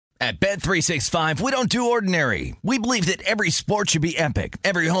At Bet365, we don't do ordinary. We believe that every sport should be epic.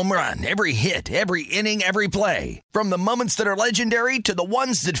 Every home run, every hit, every inning, every play. From the moments that are legendary to the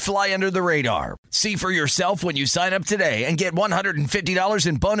ones that fly under the radar. See for yourself when you sign up today and get $150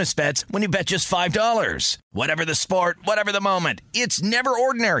 in bonus bets when you bet just $5. Whatever the sport, whatever the moment, it's never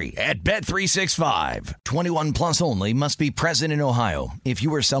ordinary at Bet365. 21 plus only. Must be present in Ohio. If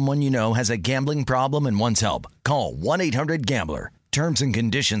you or someone you know has a gambling problem and wants help, call 1-800-GAMBLER. Terms and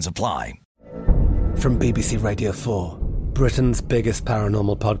conditions apply. From BBC Radio 4, Britain's biggest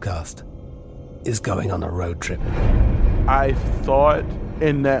paranormal podcast is going on a road trip. I thought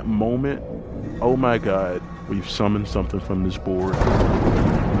in that moment, oh my God, we've summoned something from this board.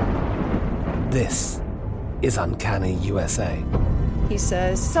 This is Uncanny USA. He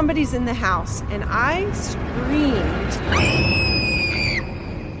says, somebody's in the house, and I screamed.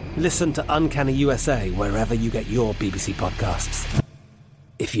 Listen to Uncanny USA wherever you get your BBC podcasts,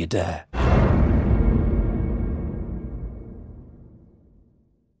 if you dare.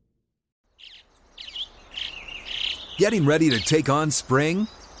 Getting ready to take on spring?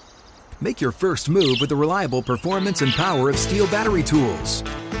 Make your first move with the reliable performance and power of Steel battery tools.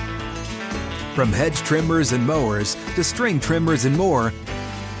 From hedge trimmers and mowers to string trimmers and more,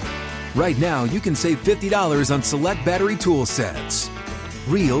 right now you can save $50 on select battery tool sets.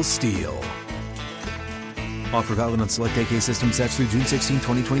 Real Steel. Offer valid on select AK system sets through June 16,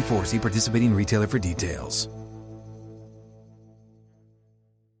 2024. See participating retailer for details.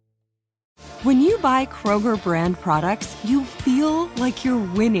 When you buy Kroger brand products, you feel like you're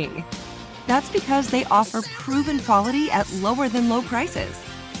winning. That's because they offer proven quality at lower than low prices.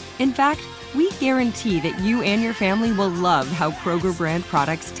 In fact, we guarantee that you and your family will love how Kroger brand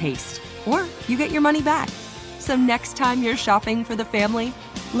products taste, or you get your money back. So next time you're shopping for the family,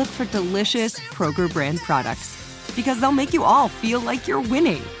 look for delicious Kroger brand products, because they'll make you all feel like you're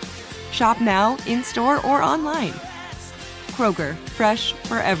winning. Shop now, in-store, or online. Kroger, fresh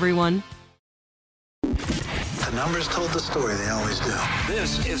for everyone. The numbers told the story, they always do.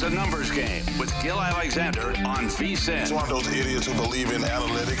 This is a numbers game with Gil Alexander on VSiN. It's one of those idiots who believe in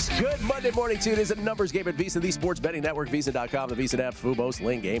analytics. Good Monday morning to you. It is a numbers game at VSiN, the sports betting network, VSiN.com, the VSiN app, Fubo,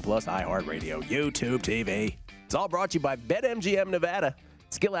 Sling, Game Plus, iHeartRadio, YouTube TV. It's all brought to you by BetMGM Nevada.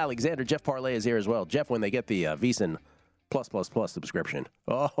 It's Gil Alexander. Jeff Parlay is here as well. Jeff, when they get the VSiN Plus subscription,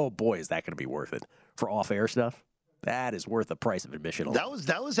 oh boy, is that going to be worth it for off-air stuff. That is worth the price of admission alone.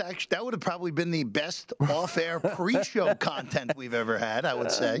 That was actually, that would have probably been the best off-air pre-show content we've ever had, I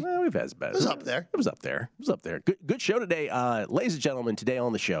would say. Well, we've had better. It was up there. It was up there. Good show today. Ladies and gentlemen, today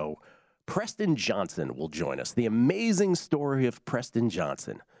on the show, Preston Johnson will join us. The amazing story of Preston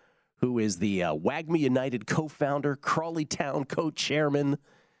Johnson, who is the WAGMI United co-founder, Crawley Town co-chairman.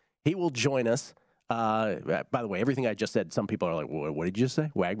 He will join us. By the way, everything I just said, some people are like, what did you just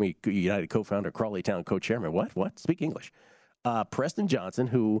say? WAGMI United co-founder, Crawley Town co-chairman. What? Speak English. Preston Johnson,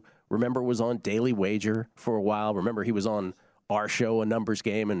 who, remember, was on Daily Wager for a while. Remember, he was on our show, A Numbers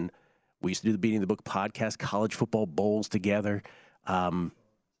Game, and we used to do the Beating the Book podcast, college football bowls together.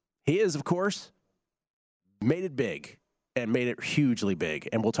 He is, of course, made it big. And made it hugely big.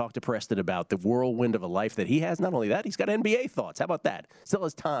 And we'll talk to Preston about the whirlwind of a life that he has. Not only that, he's got NBA thoughts. How about that? Still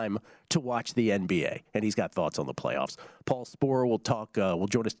has time to watch the NBA. And he's got thoughts on the playoffs. Paul Sporer will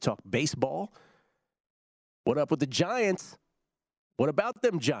join us to talk baseball. What up with the Giants? What about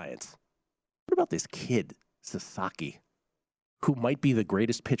them Giants? What about this kid, Sasaki, who might be the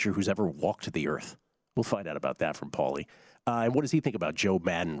greatest pitcher who's ever walked the earth? We'll find out about that from Paulie. And what does he think about Joe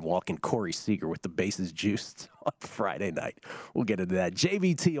Madden walking Corey Seager with the bases juiced on Friday night? We'll get into that.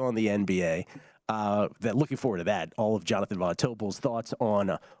 JVT on the NBA. Looking forward to that. All of Jonathan Von Tobel's thoughts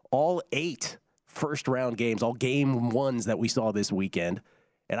on all 8 first-round games, all game ones that we saw this weekend.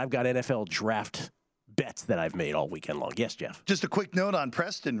 And I've got NFL draft bets that I've made all weekend long. Yes, Jeff? Just a quick note on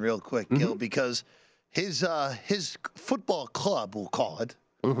Preston real quick, Gil, because his football club, we'll call it,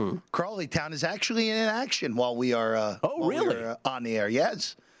 Crawley Town, is actually in action while we are on the air.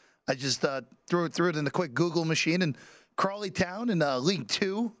 Yes, I just threw it in the quick Google machine, and Crawley Town in League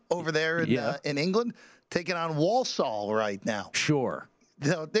 2 over there in England, taking on Walsall right now. Sure.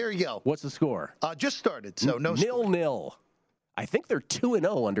 So there you go. What's the score? Just started, so no 0-0. I think they're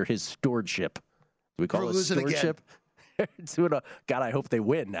 2-0 under his stewardship. Do we call it stewardship? 2-0. God, I hope they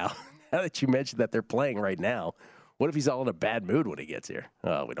win now. Now that you mentioned that they're playing right now. What if he's all in a bad mood when he gets here?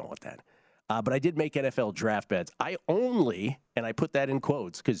 Oh, we don't want that. But I did make NFL draft bets. I put that in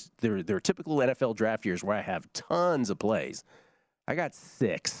quotes because they're typical NFL draft years where I have tons of plays. I got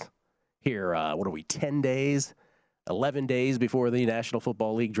 6 here. 10 days, 11 days before the National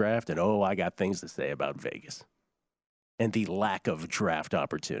Football League draft. And, I got things to say about Vegas. and the lack of draft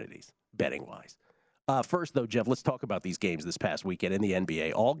opportunities, betting-wise. First, though, Jeff, let's talk about these games this past weekend in the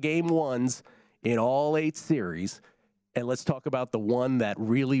NBA. All game ones in all 8 series. And let's talk about the one that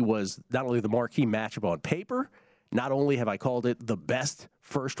really was not only the marquee matchup on paper, not only have I called it the best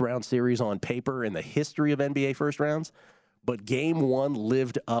first-round series on paper in the history of NBA first rounds, but game one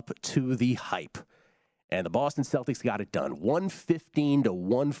lived up to the hype. And the Boston Celtics got it done.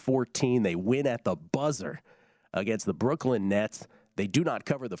 115-114. They win at the buzzer against the Brooklyn Nets. They do not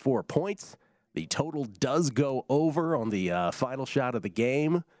cover the 4 points. The total does go over on the final shot of the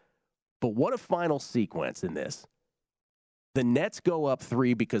game. But what a final sequence in this. The Nets go up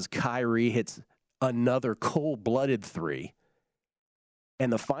 3 because Kyrie hits another cold-blooded 3.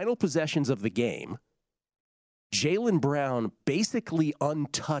 And the final possessions of the game, Jaylen Brown basically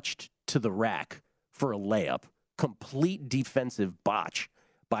untouched to the rack for a layup. Complete defensive botch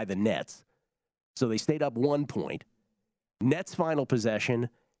by the Nets. So they stayed up 1 point. Nets final possession,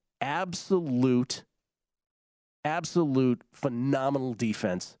 absolute phenomenal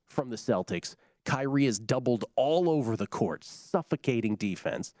defense from the Celtics. Kyrie is doubled all over the court, suffocating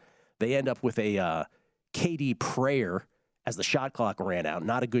defense. They end up with a KD prayer as the shot clock ran out.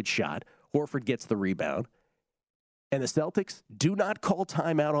 Not a good shot. Horford gets the rebound. And the Celtics do not call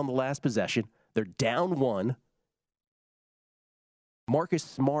timeout on the last possession. They're down 1. Marcus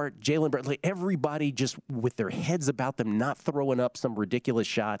Smart, Jaylen Brown, everybody just with their heads about them, not throwing up some ridiculous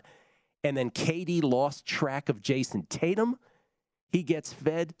shot. And then KD lost track of Jason Tatum. He gets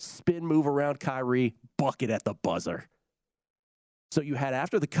fed, spin move around Kyrie, bucket at the buzzer. So you had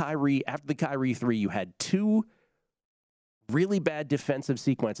after the Kyrie 3, you had 2 really bad defensive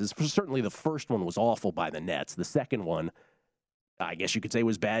sequences. Certainly the first one was awful by the Nets. The second one, I guess you could say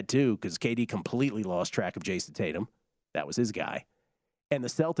was bad too, because KD completely lost track of Jason Tatum. That was his guy. And the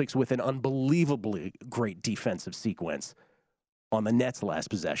Celtics with an unbelievably great defensive sequence on the Nets' last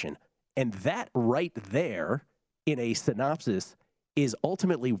possession. And that right there in a synopsis is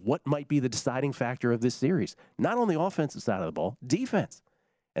ultimately what might be the deciding factor of this series. Not on the offensive side of the ball, defense.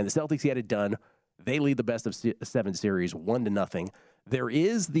 And the Celtics get it done. They lead the best of 7 series, 1-0. There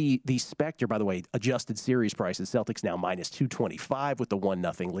is the specter, by the way, adjusted series prices. Celtics now minus 225 with the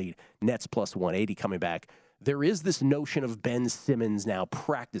 1-0 lead. Nets plus 180 coming back. There is this notion of Ben Simmons now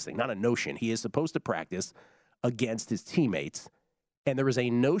practicing. Not a notion. He is supposed to practice against his teammates. And there is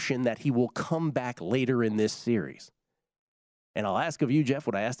a notion that he will come back later in this series. And I'll ask of you, Jeff,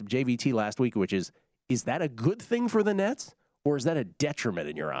 what I asked of JVT last week, which is that a good thing for the Nets, or is that a detriment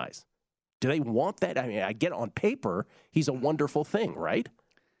in your eyes? Do they want that? I mean, I get on paper, he's a wonderful thing, right?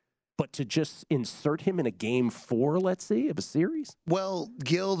 But to just insert him in a game 4, let's see, of a series? Well,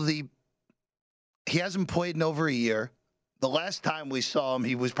 Gil, he hasn't played in over a year. The last time we saw him,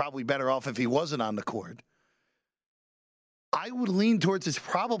 he was probably better off if he wasn't on the court. I would lean towards it's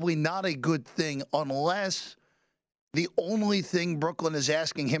probably not a good thing unless the only thing Brooklyn is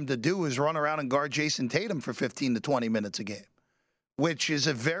asking him to do is run around and guard Jason Tatum for 15 to 20 minutes a game, which is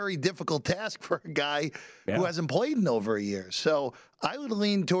a very difficult task for a guy who hasn't played in over a year. So I would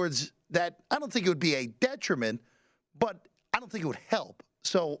lean towards that. I don't think it would be a detriment, but I don't think it would help.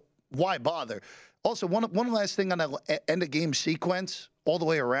 So why bother? Also, one last thing on the end-of-game sequence all the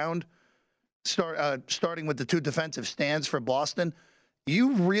way around, starting with the 2 defensive stands for Boston,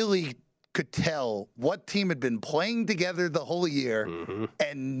 you really could tell what team had been playing together the whole year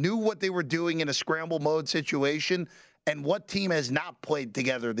and knew what they were doing in a scramble mode situation, and what team has not played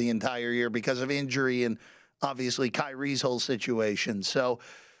together the entire year because of injury and obviously Kyrie's whole situation. So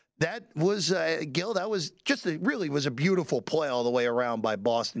that was, Gil, that was just really was a beautiful play all the way around by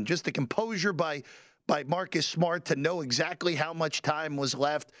Boston. Just the composure by Marcus Smart to know exactly how much time was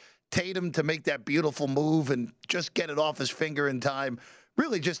left. Tatum to make that beautiful move and just get it off his finger in time.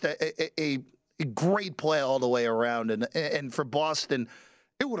 Really just a great play all the way around. And for Boston,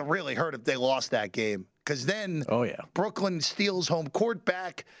 it would have really hurt if they lost that game. Because then Brooklyn steals home court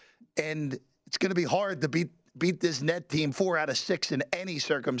back, and it's going to be hard to beat this net team 4 out of 6 in any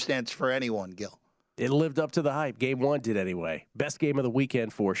circumstance for anyone, Gil. It lived up to the hype. Game 1 did anyway. Best game of the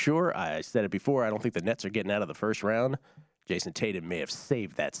weekend for sure. I said it before. I don't think the Nets are getting out of the first round. Jason Tatum may have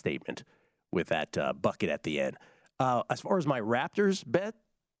saved that statement with that bucket at the end. As far as my Raptors bet,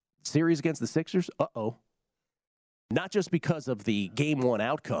 series against the Sixers, not just because of the Game 1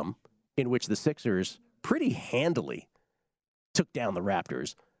 outcome in which the Sixers pretty handily took down the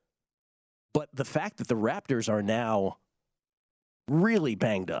Raptors, but the fact that the Raptors are now really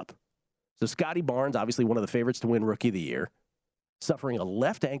banged up. So Scotty Barnes, obviously one of the favorites to win Rookie of the Year, suffering a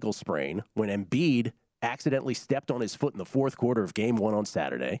left ankle sprain when Embiid accidentally stepped on his foot in the fourth quarter of Game 1 on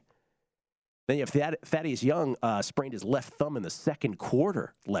Saturday. Then you have Thaddeus Young sprained his left thumb in the second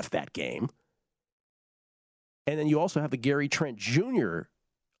quarter, left that game. And then you also have the Gary Trent Jr.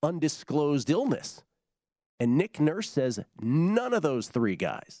 undisclosed illness. And Nick Nurse says none of those three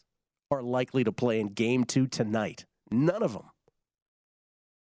guys are likely to play in Game 2 tonight. None of them.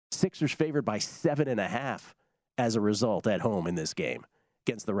 Sixers favored by 7.5 as a result at home in this game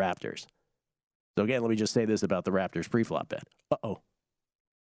against the Raptors. So again, let me just say this about the Raptors pre-flop bet. Uh-oh.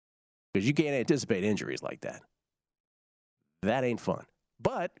 Because you can't anticipate injuries like that. That ain't fun.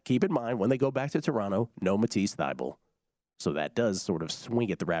 But keep in mind, when they go back to Toronto, no Matisse Thybulle. So that does sort of swing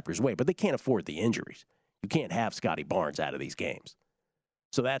it the Raptors' way. But they can't afford the injuries. You can't have Scotty Barnes out of these games.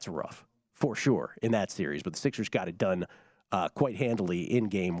 So that's rough, for sure, in that series. But the Sixers got it done quite handily in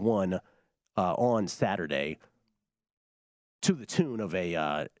Game 1 on Saturday to the tune of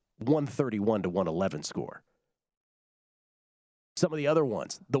a 131-111 score. Some of the other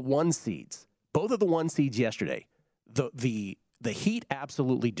ones, the 1 seeds, both of the 1 seeds yesterday, the Heat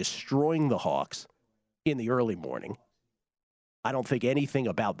absolutely destroying the Hawks in the early morning. I don't think anything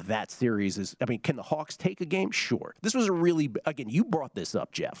about that series is, I mean, can the Hawks take a game? Sure. This was a really, again, you brought this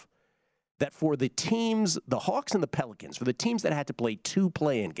up, Jeff, that for the teams, the Hawks and the Pelicans, for the teams that had to play 2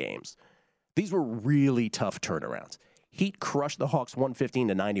 play-in games, these were really tough turnarounds. Heat crushed the Hawks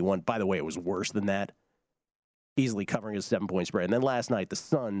 115-91. By the way, it was worse than that, easily covering a 7-point spread. And then last night, the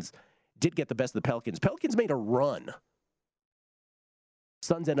Suns did get the best of the Pelicans. Pelicans made a run.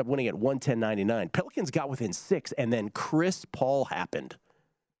 Suns ended up winning at 110-99. Pelicans got within 6, and then Chris Paul happened.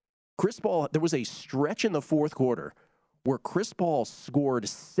 Chris Paul, there was a stretch in the fourth quarter where Chris Paul scored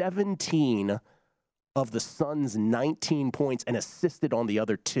 17 of the Suns' 19 points and assisted on the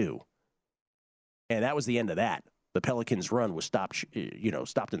other 2. And that was the end of that. The Pelicans' run was stopped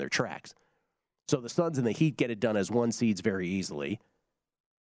in their tracks. So the Suns and the Heat get it done as 1 seeds very easily.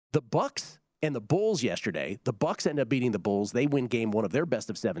 The Bucks and the Bulls yesterday, the Bucks end up beating the Bulls. They win Game 1 of their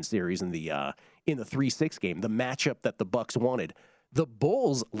best-of-7 series in the 3-6 game, the matchup that the Bucks wanted. The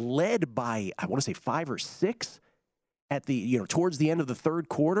Bulls led by, I want to say 5 or 6 at the towards the end of the third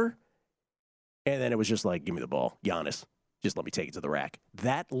quarter, and then it was just like, give me the ball, Giannis, just let me take it to the rack.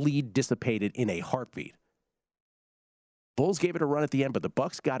 That lead dissipated in a heartbeat. Bulls gave it a run at the end, but the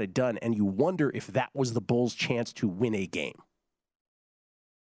Bucks got it done, and you wonder if that was the Bulls' chance to win a game.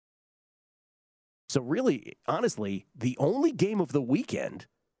 So really, honestly, the only game of the weekend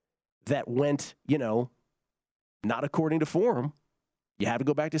that went, not according to form, you have to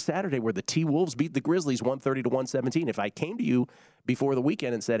go back to Saturday where the T-Wolves beat the Grizzlies 130-117. If I came to you before the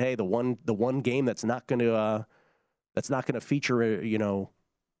weekend and said, hey, the one game that's not going to feature,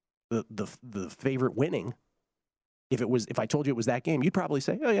 the favorite winning, if I told you it was that game, you'd probably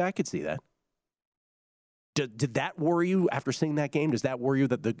say, oh yeah, I could see that. Did that worry you after seeing that game? Does that worry you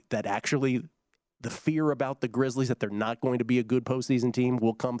that actually the fear about the Grizzlies that they're not going to be a good postseason team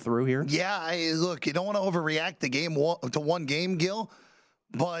will come through here? Yeah, look, you don't want to overreact to one game, Gil,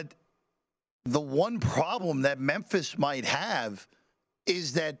 but the one problem that Memphis might have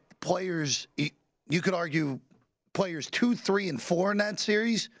is that players, you could argue players 2, 3, and 4 in that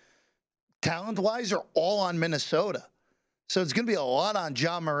series, talent-wise, are all on Minnesota. So it's going to be a lot on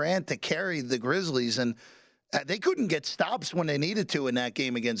John Morant to carry the Grizzlies, and they couldn't get stops when they needed to in that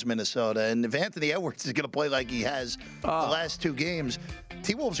game against Minnesota. And if Anthony Edwards is going to play like he has the last 2 games,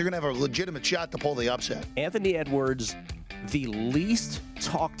 T-Wolves are going to have a legitimate shot to pull the upset. Anthony Edwards, the least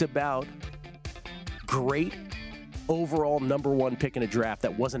talked about great overall number 1 pick in a draft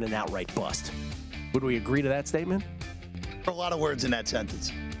that wasn't an outright bust. Would we agree to that statement? There are a lot of words in that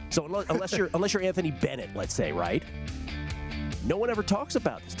sentence. So unless you're Anthony Bennett, let's say, right? No one ever talks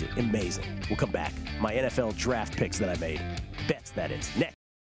about this dude. Amazing. We'll come back. My NFL draft picks that I made. Bets, that is. Next.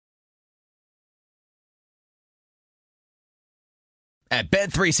 At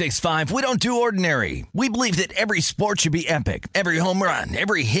Bet365, we don't do ordinary. We believe that every sport should be epic. Every home run,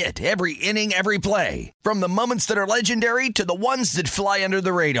 every hit, every inning, every play. From the moments that are legendary to the ones that fly under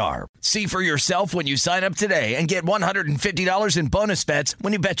the radar. See for yourself when you sign up today and get $150 in bonus bets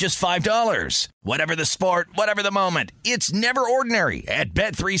when you bet just $5. Whatever the sport, whatever the moment, it's never ordinary at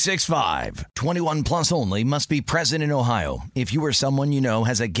Bet365. 21 plus only. Must be present in Ohio. If you or someone you know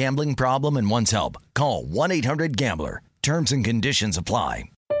has a gambling problem and wants help, call 1-800-GAMBLER. Terms and conditions apply.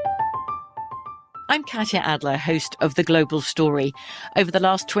 I'm Katya Adler, host of The Global Story. Over the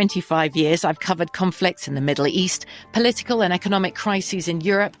last 25 years, I've covered conflicts in the Middle East, political and economic crises in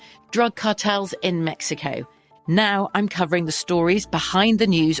Europe, drug cartels in Mexico. Now I'm covering the stories behind the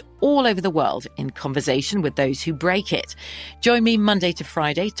news all over the world in conversation with those who break it. Join me Monday to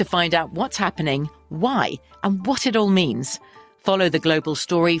Friday to find out what's happening, why, and what it all means. Follow The Global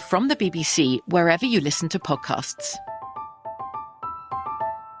Story from the BBC wherever you listen to podcasts.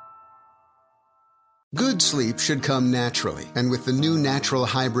 Good sleep should come naturally, and with the new Natural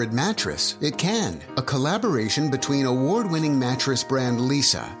Hybrid mattress, it can. A collaboration between award-winning mattress brand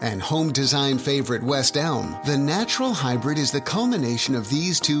Leesa and home design favorite West Elm, the Natural Hybrid is the culmination of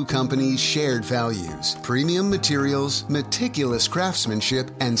these two companies' shared values: premium materials, meticulous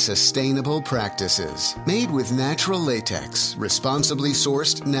craftsmanship, and sustainable practices. Made with natural latex, responsibly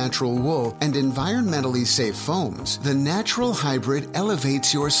sourced natural wool, and environmentally safe foams, the Natural Hybrid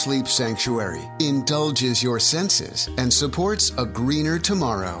elevates your sleep sanctuary, indulges your senses, and supports a greener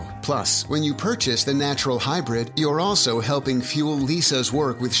tomorrow. Plus, when you purchase the Natural Hybrid, you're also helping fuel Leesa's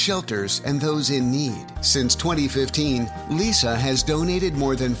work with shelters and those in need. Since 2015, Leesa has donated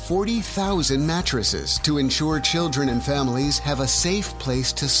more than 40,000 mattresses to ensure children and families have a safe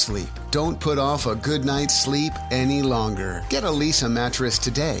place to sleep. Don't put off a good night's sleep any longer. Get a Leesa mattress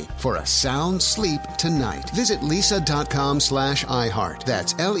today for a sound sleep tonight. Visit leesa.com/iHeart.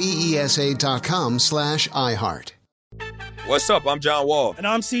 That's LEESA.com/iHeart. What's up? I'm John Wall. And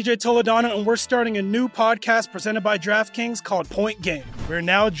I'm CJ Toledano, and we're starting a new podcast presented by DraftKings called Point Game. We're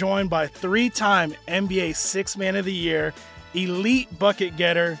now joined by three-time NBA Sixth Man of the Year, elite bucket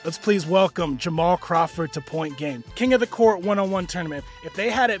getter. Let's please welcome Jamal Crawford to Point Game. King of the Court one-on-one tournament. If they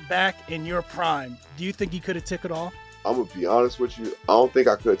had it back in your prime, do you think you could have took it all? I'm going to be honest with you. I don't think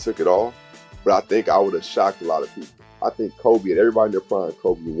I could have took it all, but I think I would have shocked a lot of people. I think Kobe and everybody in their prime,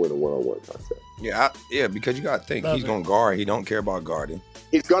 Kobe would win a one-on-one contest. Yeah, because you got to think, he's going to guard. He don't care about guarding.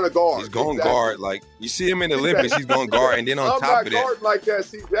 He's going to guard. He's going to guard. Like, you see him in the Olympics, he's going to guard. And then on top of that. I'm not guarding like that,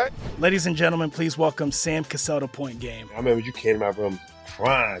 CJ. Ladies and gentlemen, please welcome Sam Cassell to Point Game. I remember you came out from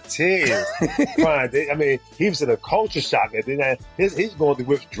prime 10. I mean, he was in a culture shock. And then he's going through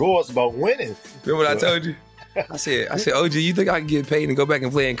withdrawals about winning. Remember what I told you? I said, OG, you think I can get paid and go back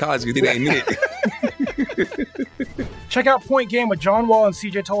and play in college? Because it ain't it. Check out Point Game with John Wall and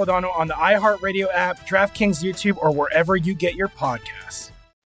CJ Toledano on the iHeartRadio app, DraftKings YouTube, or wherever you get your podcasts.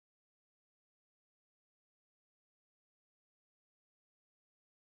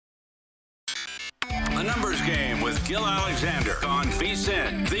 A Numbers Game with Gil Alexander on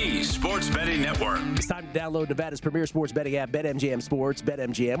VSiN, the Sports Betting Network. It's time to download Nevada's premier sports betting app, BetMGM Sports.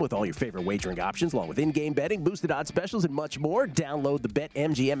 BetMGM with all your favorite wagering options, along with in-game betting, boosted odds specials, and much more. Download the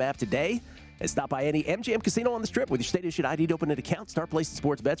BetMGM app today and stop by any MGM casino on the Strip with your state-issued ID to open an account. Start placing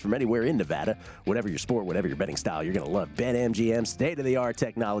sports bets from anywhere in Nevada. Whatever your sport, whatever your betting style, you're going to love BetMGM. State-of-the-art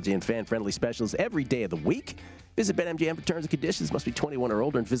technology and fan-friendly specials every day of the week. Visit BetMGM for terms and conditions. Must be 21 or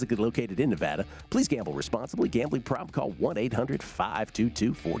older and physically located in Nevada. Please gamble responsibly. Gambling problem? Call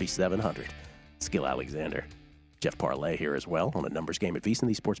 1-800-522-4700. Skill Alexander. Jeff Parlay here as well on a Numbers Game at VSiN,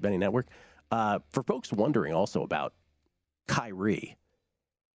 the Sports Betting Network. For folks wondering also about Kyrie,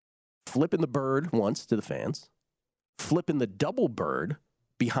 flipping the bird once to the fans, flipping the double bird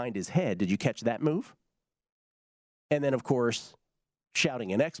behind his head. Did you catch that move? And then, of course,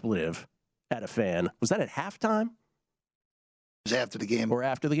 shouting an expletive at a fan. Was that at halftime? It was after the game. Or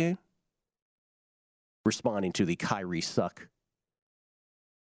after the game? Responding to the Kyrie suck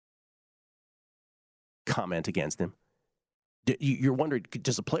comment against him. You're wondering,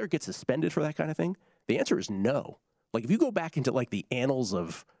 does a player get suspended for that kind of thing? The answer is no. Like, if you go back into, like, the annals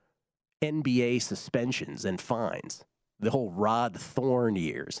of NBA suspensions and fines, the whole Rod Thorne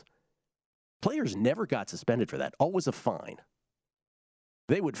years, players never got suspended for that. Always a fine.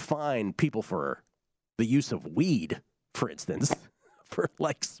 They would fine people for the use of weed, for instance, for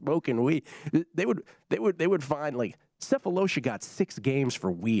like smoking weed. They would fine, like, Cephalosha got 6 games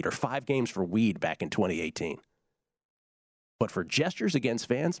for weed or 5 games for weed back in 2018. But for gestures against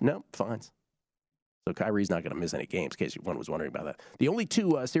fans, no, fines. So Kyrie's not going to miss any games, in case one was wondering about that. The only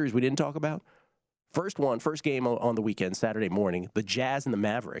 2 series we didn't talk about, first game on the weekend, Saturday morning, the Jazz and the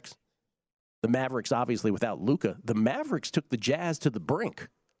Mavericks. The Mavericks, obviously, without Luka. The Mavericks took the Jazz to the brink.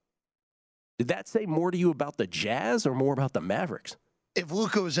 Did that say more to you about the Jazz or more about the Mavericks? If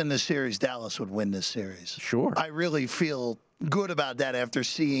Luka was in this series, Dallas would win this series. Sure. I really feel good about that after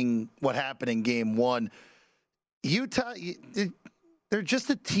seeing what happened in Game 1. Utah, they're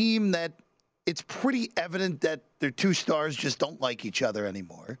just a team that it's pretty evident that their 2 stars just don't like each other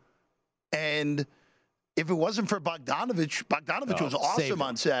anymore. And if it wasn't for Bogdanovich was awesome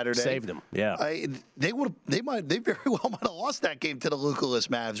on Saturday. Saved him, yeah. They very well might have lost that game to the Luka-less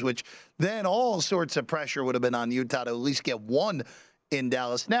Mavs, which then all sorts of pressure would have been on Utah to at least get one in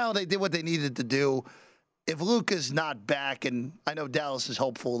Dallas. Now they did what they needed to do. If Luka's not back, and I know Dallas is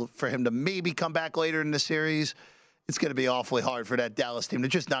hopeful for him to maybe come back later in the series, it's going to be awfully hard for that Dallas team.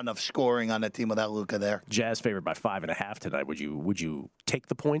 There's just not enough scoring on that team without Luka there. Jazz favored by 5.5 tonight. Would you take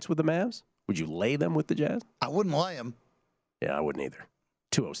the points with the Mavs? Would you lay them with the Jazz? I wouldn't lay them. Yeah, I wouldn't either.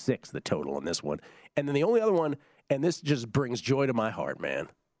 206 the total on this one. And then the only other one, and this just brings joy to my heart, man.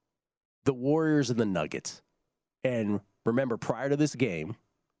 The Warriors and the Nuggets. And remember, prior to this game,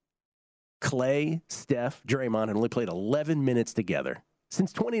 Clay, Steph, Draymond had only played 11 minutes together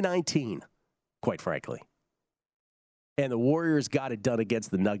since 2019, quite frankly. And the Warriors got it done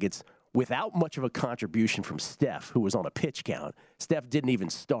against the Nuggets without much of a contribution from Steph, who was on a pitch count. Steph didn't even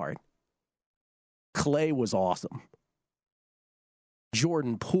start. Clay was awesome.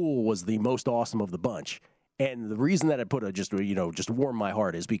 Jordan Poole was the most awesome of the bunch. And the reason that I put just warm my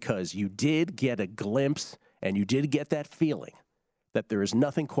heart is because you did get a glimpse and you did get that feeling that there is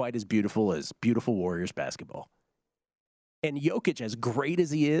nothing quite as beautiful Warriors basketball. And Jokic, as great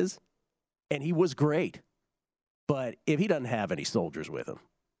as he is, and he was great, but if he doesn't have any soldiers with him,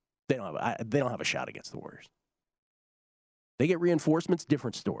 they don't have a shot against the Warriors. They get reinforcements,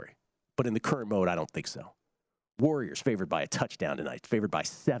 different story. But in the current mode, I don't think so. Warriors favored by a touchdown tonight, favored by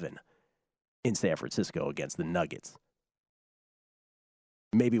 7 in San Francisco against the Nuggets.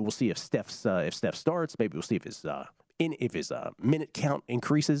 Maybe we'll see if Steph starts. Maybe we'll see if his minute count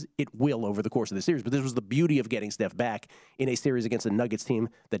increases. It will over the course of the series. But this was the beauty of getting Steph back in a series against a Nuggets team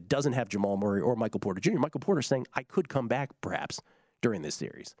that doesn't have Jamal Murray or Michael Porter Jr. Michael Porter saying, I could come back perhaps during this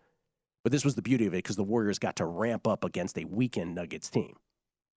series. But this was the beauty of it because the Warriors got to ramp up against a weakened Nuggets team.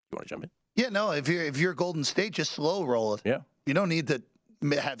 You want to jump in? Yeah, no. If you're Golden State, just slow roll it. Yeah. You don't need to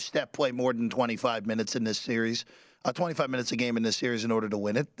have Steph play more than 25 minutes in this series, 25 minutes a game in this series in order to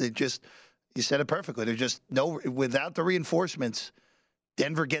win it. You said it perfectly. There's just without the reinforcements,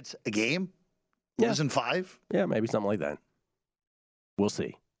 Denver gets a game, losing 5. Yeah, maybe something like that. We'll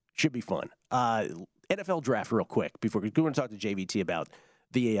see. Should be fun. NFL draft real quick before we're going to talk to JVT about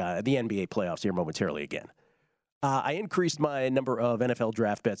the NBA playoffs here momentarily again. I increased my number of NFL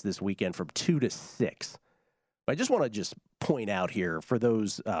draft bets this weekend from 2 to 6. But I just want to point out here for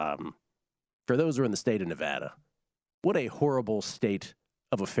those who are in the state of Nevada, what a horrible state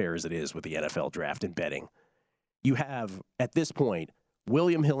of affairs it is with the NFL draft and betting. You have, at this point,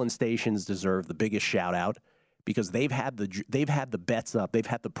 William Hill and Stations deserve the biggest shout out because they've had the bets up, they've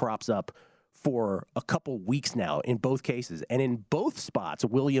had the props up for a couple weeks now in both cases. And in both spots,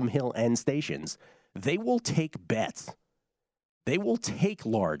 William Hill and Stations, they will take bets. They will take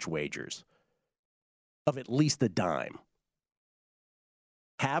large wagers of at least a dime.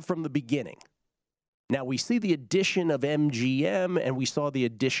 Have from the beginning. Now, we see the addition of MGM, and we saw the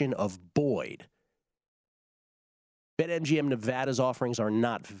addition of Boyd. BetMGM Nevada's offerings are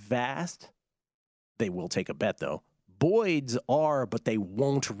not vast. They will take a bet, though. Boyd's are, but they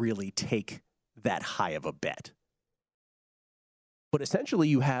won't really take that high of a bet. But essentially,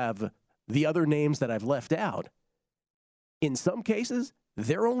 you have the other names that I've left out. In some cases,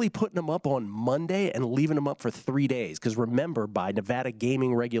 they're only putting them up on Monday and leaving them up for 3 days. Because remember, by Nevada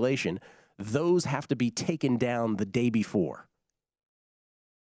gaming regulation, those have to be taken down the day before.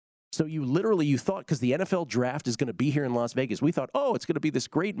 So you thought, because the NFL draft is going to be here in Las Vegas, we thought, it's going to be this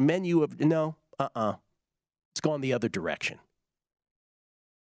great menu of, no, it's gone the other direction.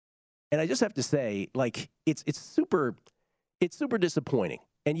 And I just have to say, it's super disappointing.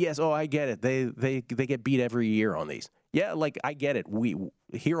 And yes, I get it. They get beat every year on these. Yeah, I get it. We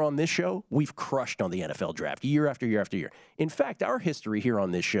here on this show, we've crushed on the NFL draft year after year after year. In fact, our history here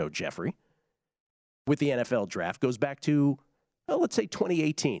on this show, Jeffrey, with the NFL draft goes back to, let's say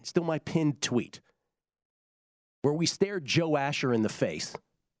 2018. Still my pinned tweet, where we stared Joe Asher in the face,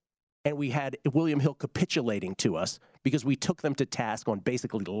 and we had William Hill capitulating to us because we took them to task on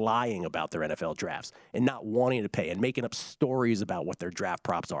basically lying about their NFL drafts and not wanting to pay and making up stories about what their draft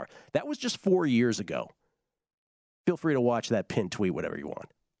props are. That was just 4 years ago. Feel free to watch that pinned tweet, whatever you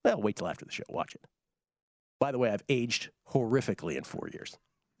want. Well, wait till after the show. Watch it. By the way, I've aged horrifically in 4 years.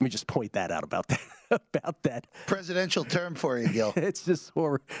 Let me just point that out about that. Presidential term for you, Gil. It's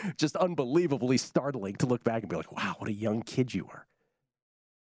just unbelievably startling to look back and be like, wow, what a young kid you were.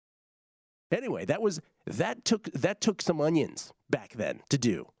 Anyway, that took some onions back then to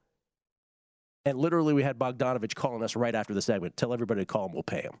do. And literally we had Bogdanovich calling us right after the segment. Tell everybody to call him, we'll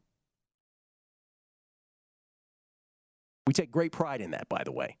pay him. We take great pride in that, by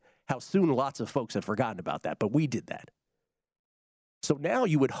the way. How soon lots of folks have forgotten about that, but we did that. So now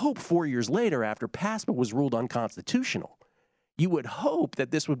you would hope 4 years later, after PASPA was ruled unconstitutional, you would hope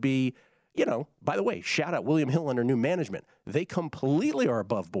that this would be, by the way, shout out William Hill under new management. They completely are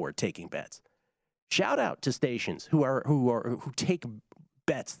above board taking bets. Shout out to stations who take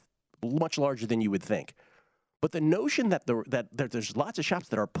bets much larger than you would think. But the notion that there's lots of shops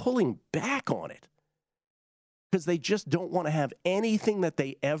that are pulling back on it because they just don't want to have anything that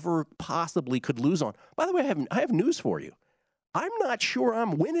they ever possibly could lose on. By the way, I have news for you. I'm not sure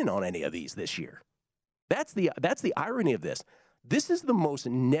I'm winning on any of these this year. That's the irony of this. This is the most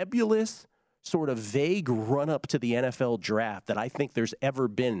nebulous, sort of vague run-up to the NFL draft that I think there's ever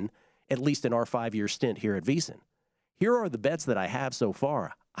been, at least in our 5-year stint here at VSiN. Here are the bets that I have so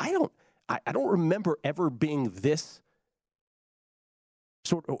far. I don't remember ever being this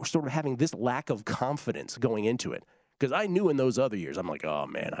sort of having this lack of confidence going into it. Because I knew in those other years, I'm like, oh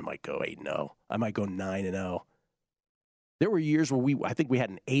man, I might go 8-0. I might go 9-0. There were years where I think we had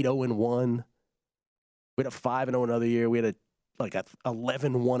an 8-0-1. We had a 5-0 another year. We had a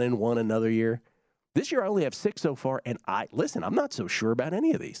 11-1-1 another year. This year I only have 6 so far, and I'm not so sure about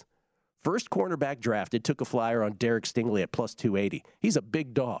any of these. First cornerback drafted, took a flyer on Derek Stingley at plus 280. He's a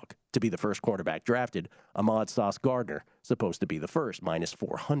big dog to be the first cornerback drafted. Ahmad Sauce Gardner, supposed to be the first, minus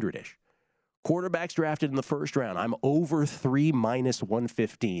 400-ish. Quarterbacks drafted in the first round, I'm over 3 minus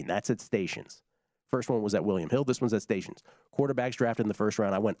 115. That's at Stations. First one was at William Hill. This one's at Stations. Quarterbacks drafted in the first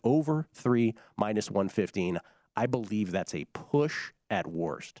round, I went over 3 minus 115. I believe that's a push at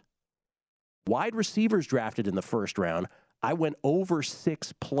worst. Wide receivers drafted in the first round, I went over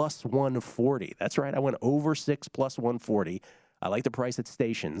 6 plus 140. That's right. I went over 6 plus 140. I like the price at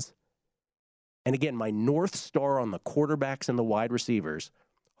Stations. And again, my North Star on the quarterbacks and the wide receivers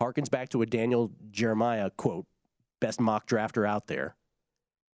harkens back to a Daniel Jeremiah quote, best mock drafter out there,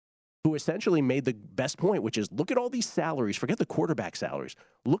 who essentially made the best point, which is look at all these salaries. Forget the quarterback salaries.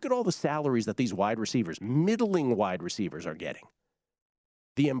 Look at all the salaries that these wide receivers, middling wide receivers, are getting.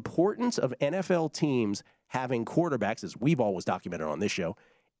 The importance of NFL teams having quarterbacks, as we've always documented on this show,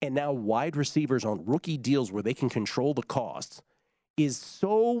 and now wide receivers on rookie deals where they can control the costs has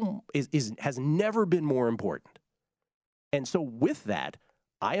never been more important. And so with that,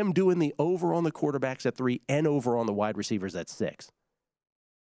 I am doing the over on the quarterbacks at 3 and over on the wide receivers at 6.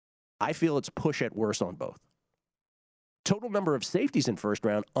 I feel it's push at worse on both. Total number of safeties in first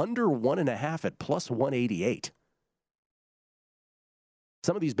round, under 1.5 at plus 188.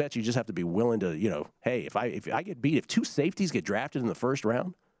 Some of these bets you just have to be willing to, hey, if I get beat, if 2 safeties get drafted in the first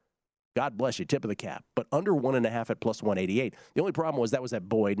round, God bless you, tip of the cap. But under 1.5 at plus 188. The only problem was that was at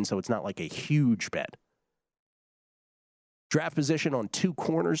Boyd, and so it's not like a huge bet. Draft position on 2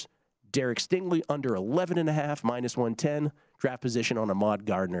 corners, Derek Stingley under 11.5, minus 110. Draft position on Ahmad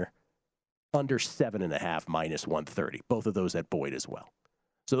Gardner, under 7.5, minus 130. Both of those at Boyd as well.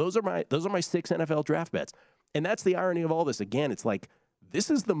 So those are my 6 NFL draft bets. And that's the irony of all this. Again, it's like, this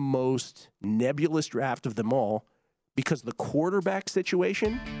is the most nebulous draft of them all because the quarterback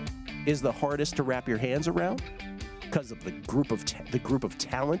situation is the hardest to wrap your hands around because of the group of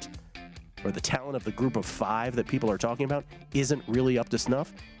talent, or the talent of the group of 5 that people are talking about isn't really up to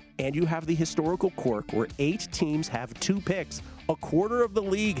snuff. And you have the historical quirk where 8 teams have 2 picks. A quarter of the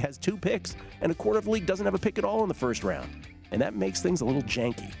league has 2 picks, and a quarter of the league doesn't have a pick at all in the first round. And that makes things a little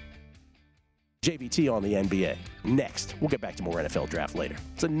janky. JVT on the NBA. Next, we'll get back to more NFL draft later.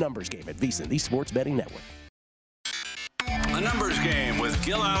 It's a numbers game at VSiN, the Sports Betting Network. A numbers game with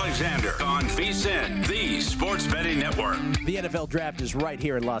Gil Alexander on VSiN, the Sports Betting Network. The NFL draft is right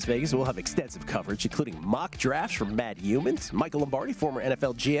here in Las Vegas. We'll have extensive coverage, including mock drafts from Matt Humans. Michael Lombardi, former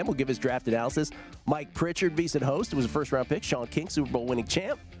NFL GM, will give his draft analysis. Mike Pritchard, VSiN host, was a first-round pick. Sean King, Super Bowl winning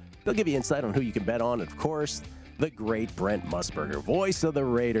champ. They'll give you insight on who you can bet on. And, of course, the great Brent Musburger, voice of the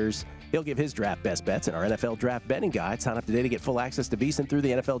Raiders. He'll give his draft best bets in our NFL draft betting guide. Sign up today to get full access to VSiN through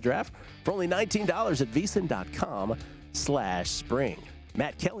the NFL draft for only $19 at VSiN.com/spring.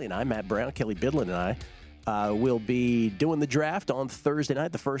 Matt Kelly and I, Matt Brown, Kelly Bidlin and I, will be doing the draft on Thursday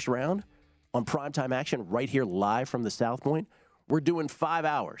night, the first round, on primetime action right here live from the South Point. We're doing 5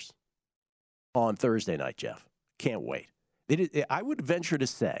 hours on Thursday night, Jeff. Can't wait. I would venture to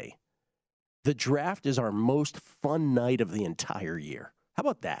say the draft is our most fun night of the entire year. How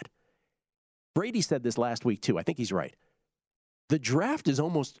about that? Brady said this last week, too. I think he's right. The draft is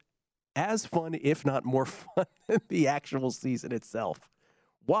almost as fun, if not more fun, than the actual season itself.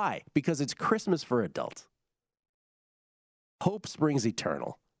 Why? Because it's Christmas for adults. Hope springs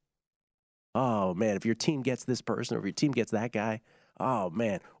eternal. Oh, man, if your team gets this person or if your team gets that guy, oh,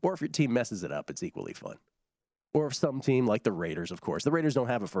 man. Or if your team messes it up, it's equally fun. Or if some team like the Raiders, of course. The Raiders don't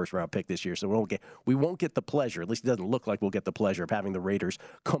have a first-round pick this year, so we won't get the pleasure, at least it doesn't look like we'll get the pleasure of having the Raiders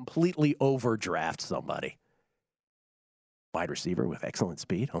completely overdraft somebody. Wide receiver with excellent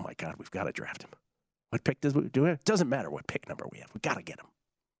speed. Oh, my God, we've got to draft him. What pick does we do? It doesn't matter what pick number we have. We've got to get him.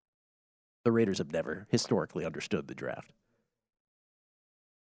 The Raiders have never historically understood the draft.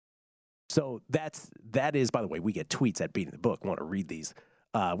 So that is, by the way, we get tweets at Beating the Book. I want to read these.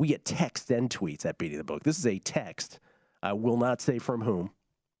 We get texts and tweets at Beating the Book. This is a text. I will not say from whom.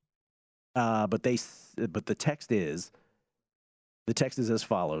 But the text is as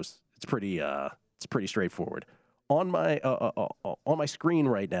follows. It's pretty straightforward. On my screen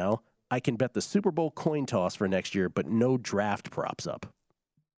right now, I can bet the Super Bowl coin toss for next year, but no draft props up.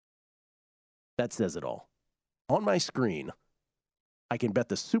 That says it all. On my screen, I can bet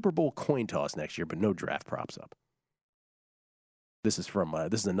the Super Bowl coin toss next year, but no draft props up. This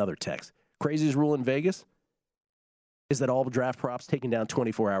is another text. Craziest rule in Vegas is that all draft props taken down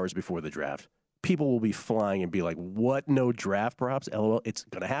 24 hours before the draft. People will be flying and be like, what, no draft props? LOL, it's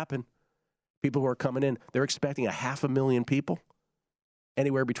going to happen. People who are coming in, they're expecting 500,000 people.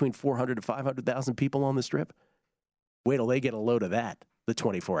 Anywhere between 400 to 500,000 people on the Strip. Wait till they get a load of that the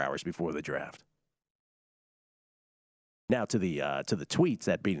 24 hours before the draft. Now to the tweets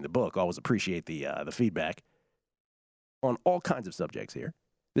at Beating the Book. Always appreciate the feedback on all kinds of subjects here.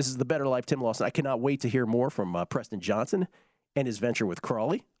 This is the Better Life, Tim Lawson. I cannot wait to hear more from Preston Johnson and his venture with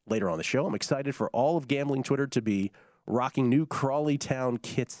Crawley later on the show. I'm excited for all of gambling Twitter to be rocking new Crawley Town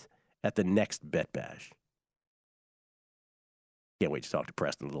kits at the next Bet Bash. Can't wait to talk to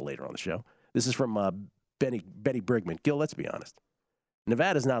Preston a little later on the show. This is from Betty Brigman. Gil, let's be honest.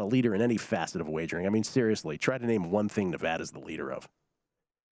 Nevada's not a leader in any facet of wagering. I mean, seriously, try to name one thing Nevada's the leader of.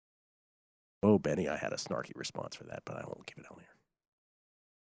 Oh, Benny, I had a snarky response for that, but I won't give it on here.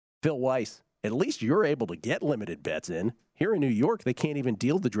 Phil Weiss, at least you're able to get limited bets in. Here in New York, they can't even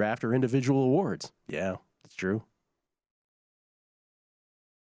deal the draft or individual awards. Yeah, that's true.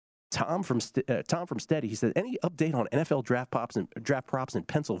 Tom from Steady, he said, any update on NFL draft props in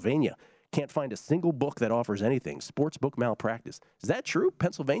Pennsylvania? Can't find a single book that offers anything. Sportsbook malpractice. Is that true?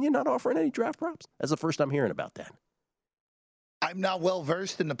 Pennsylvania not offering any draft props? That's the first I'm hearing about that. I'm not well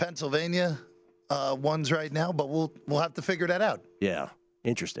versed in the Pennsylvania ones right now, but we'll have to figure that out. Yeah,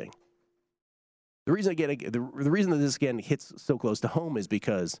 interesting. The reason the reason that this again hits so close to home is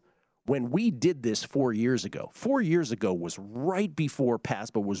because when we did this 4 years ago was right before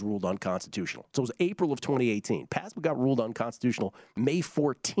PASPA was ruled unconstitutional. So it was April of 2018. PASPA got ruled unconstitutional May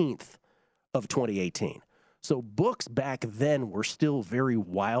 14th of 2018. So books back then were still very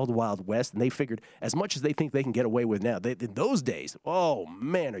wild, wild west, and they figured as much as they think they can get away with now, in those days, oh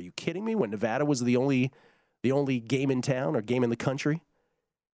man, are you kidding me? When Nevada was the only game in town or game in the country,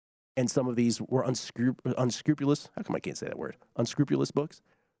 and some of these were unscrupulous. How come I can't say that word? Unscrupulous books.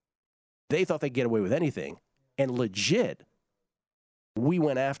 They thought they'd get away with anything, and legit, we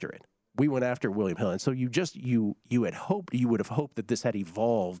went after it. We went after William Hill, and so you would have hoped that this had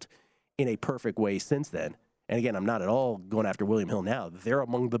evolved in a perfect way since then. And again, I'm not at all going after William Hill now. They're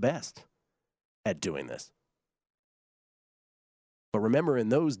among the best at doing this. But remember in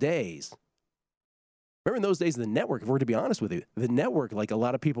those days, the network, if we're to be honest with you, the network, like a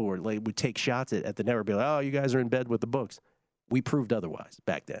lot of people would take shots at the network, be like, oh, you guys are in bed with the books. We proved otherwise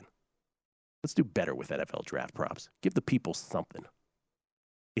back then. Let's do better with NFL draft props. Give the people something.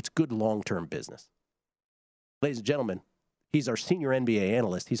 It's good long-term business. Ladies and gentlemen, he's our senior NBA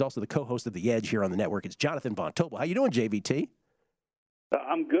analyst. He's also the co-host of The Edge here on the network. It's Jonathan Von Tobel. How you doing, JVT?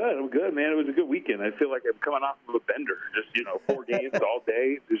 I'm good, man. It was a good weekend. I feel like I'm coming off of a bender. Just, 4 games all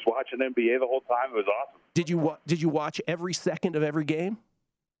day, just watching NBA the whole time. It was awesome. Did you watch every second of every game?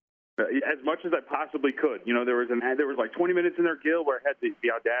 As much as I possibly could. There was like 20 minutes in there, Gil, where I had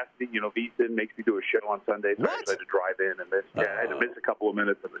the audacity. VSiN makes me do a show on Sunday, so I had to drive in and miss. Yeah, I had to miss a couple of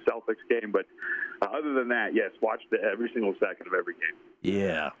minutes of the Celtics game, but other than that, yes, watched every single second of every game.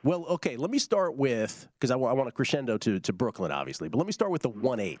 Yeah. Well, okay. Let me start with, because I want to crescendo to Brooklyn, obviously, but let me start with the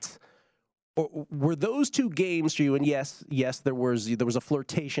 1-8. Were those two games for you? And yes, there was a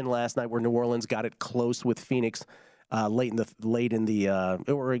flirtation last night where New Orleans got it close with Phoenix. Late in the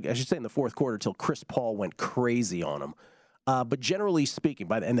fourth quarter, till Chris Paul went crazy on him. But generally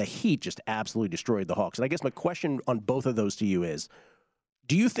speaking, and the Heat just absolutely destroyed the Hawks. And I guess my question on both of those to you is,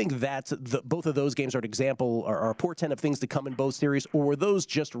 do you think that both of those games are an example or a portent of things to come in both series, or were those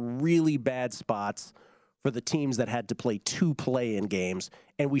just really bad spots for the teams that had to play 2 play-in games,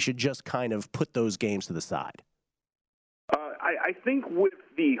 and we should just kind of put those games to the side? I think with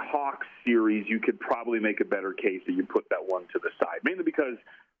the Hawks series, you could probably make a better case that you put that one to the side, mainly because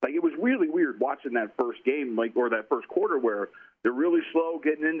it was really weird watching that first game, or that first quarter, where they're really slow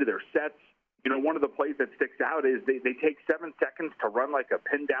getting into their sets. One of the plays that sticks out is they take 7 seconds to run like a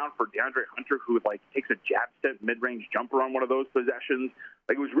pin down for DeAndre Hunter, who takes a jab step mid-range jumper on one of those possessions.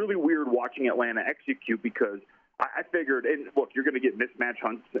 It was really weird watching Atlanta execute because I figured, and look, you're going to get mismatch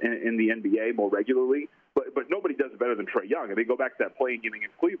hunts in the NBA more regularly, but nobody does it better than Trae Young. I mean, go back to that playing game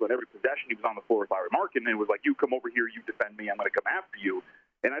against Cleveland. Every possession he was on the floor with Larry Markin, and it was like, you come over here, you defend me, I'm going to come after you.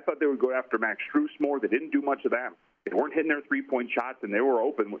 And I thought they would go after Max Strus more. They didn't do much of that. They weren't hitting their three-point shots, and they were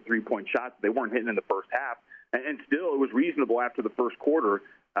open with three-point shots. They weren't hitting in the first half. And still, it was reasonable after the first quarter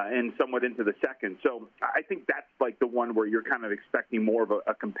and somewhat into the second. So I think that's like the one where you're kind of expecting more of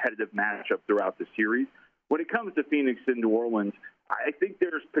a competitive matchup throughout the series. When it comes to Phoenix and New Orleans, I think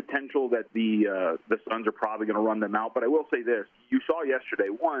there's potential that the Suns are probably going to run them out. But I will say this. You saw yesterday,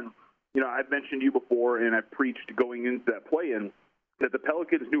 one, I've mentioned you before, and I've preached going into that play-in, that the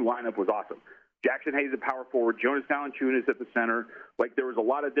Pelicans' new lineup was awesome. Jackson Hayes at power forward, Jonas Valanciunas at the center. Like, there was a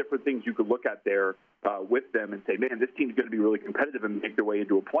lot of different things you could look at there with them and say, man, this team's going to be really competitive and make their way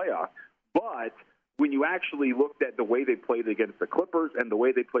into a playoff. But when you actually looked at the way they played against the Clippers and the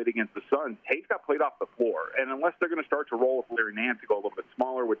way they played against the Suns, Hayes got played off the floor. And unless they're going to start to roll with Larry Nance to go a little bit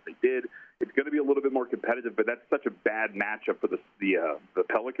smaller, which they did, it's going to be a little bit more competitive. But that's such a bad matchup for the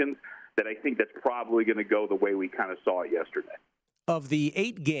Pelicans that I think that's probably going to go the way we kind of saw it yesterday. Of the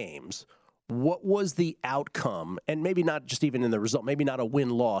 8 games, what was the outcome? And maybe not just even in the result, maybe not a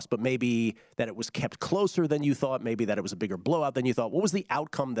win-loss, but maybe that it was kept closer than you thought, maybe that it was a bigger blowout than you thought. What was the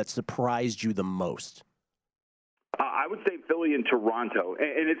outcome that surprised you the most? I would say Philly and Toronto.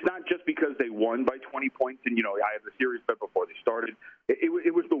 And it's not just because they won by 20 points and, I have the series bet before they started.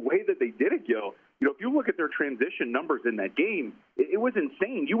 It was the way that they did it, Gil. If you look at their transition numbers in that game, it was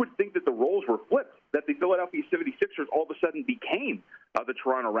insane. You would think that the roles were flipped, that the Philadelphia 76ers all of a sudden became the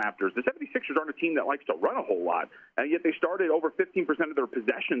Toronto Raptors. The 76ers aren't a team that likes to run a whole lot, and yet they started over 15% of their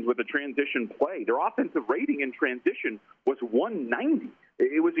possessions with a transition play. Their offensive rating in transition was 190.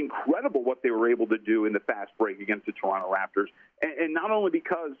 It was incredible what they were able to do in the fast break against the Toronto Raptors. And not only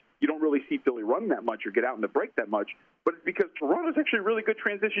because you don't really see Philly run that much or get out in the break that much, but it's because Toronto's actually a really good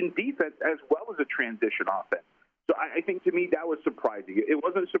transition defense as well as a transition offense. So I think, to me, that was surprising. It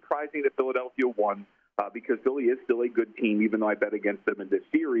wasn't surprising that Philadelphia won because Philly is still a good team, even though I bet against them in this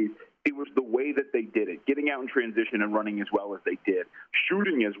series. It was the way that they did it, getting out in transition and running as well as they did,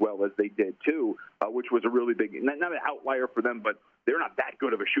 shooting as well as they did, too, which was a really big, not an outlier for them, but they're not that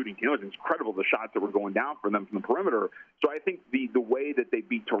good of a shooting team. It was incredible the shots that were going down for them from the perimeter. So I think the way that they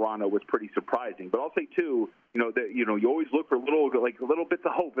beat Toronto was pretty surprising. But I'll say, too, you always look for little bits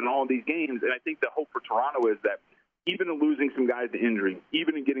of hope in all of these games, and I think the hope for Toronto is that even in losing some guys to injury,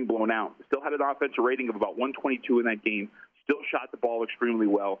 even in getting blown out, still had an offensive rating of about 122 in that game, still shot the ball extremely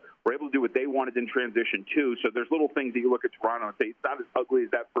well, were able to do what they wanted in transition, too. So there's little things that you look at Toronto and say, it's not as ugly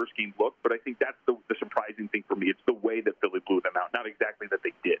as that first game looked, but I think that's the surprising thing for me. It's the way that Philly blew them out, not exactly that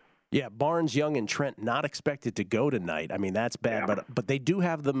they did. Yeah, Barnes, Young, and Trent not expected to go tonight. I mean, that's bad, but they do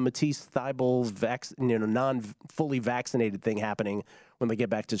have the Matisse Thybulle non-fully vaccinated thing happening when they get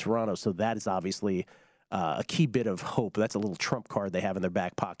back to Toronto, so that is obviously a key bit of hope. That's a little trump card they have in their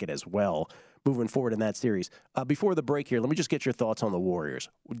back pocket as well, moving forward in that series. Before the break here, let me just get your thoughts on the Warriors.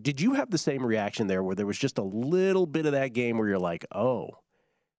 Did you have the same reaction there where there was just a little bit of that game where you're like, oh,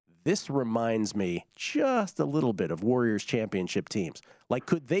 this reminds me just a little bit of Warriors championship teams? Like,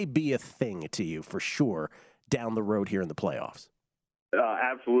 could they be a thing to you for sure down the road here in the playoffs?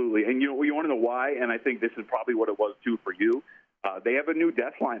 Absolutely. And you want to know why? And I think this is probably what it was, too, for you. They have a new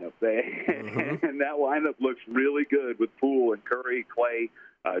death lineup, and that lineup looks really good with Poole and Curry, Clay,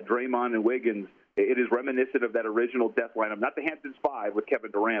 Draymond, and Wiggins. It is reminiscent of that original death lineup, not the Hamptons 5 with Kevin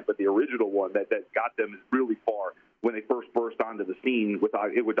Durant, but the original one that got them really far when they first burst onto the scene with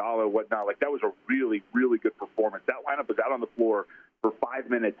Iguodala and whatnot. Like, that was a really, really good performance. That lineup was out on the floor for 5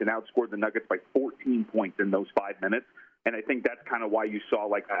 minutes and outscored the Nuggets by 14 points in those 5 minutes. And I think that's kind of why you saw,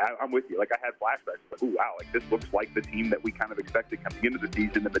 I'm with you. I had flashbacks. Like, ooh, wow, this looks like the team that we kind of expected coming into the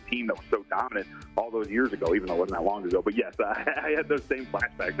season and the team that was so dominant all those years ago, even though it wasn't that long ago. But, yes, I had those same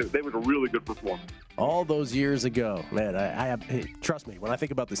flashbacks. They was a really good performance. All those years ago. Man, trust me, when I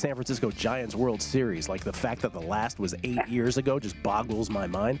think about the San Francisco Giants World Series, like the fact that the last was 8 years ago just boggles my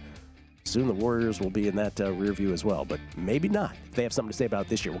mind. Soon the Warriors will be in that rear view as well, but maybe not. They have something to say about it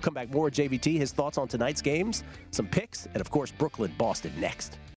this year. We'll come back more at JVT, his thoughts on tonight's games, some picks, and, of course, Brooklyn-Boston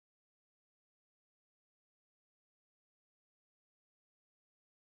next.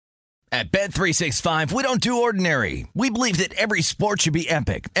 At Bet365, we don't do ordinary. We believe that every sport should be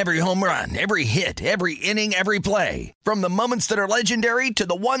epic. Every home run, every hit, every inning, every play. From the moments that are legendary to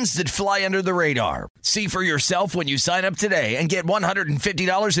the ones that fly under the radar. See for yourself when you sign up today and get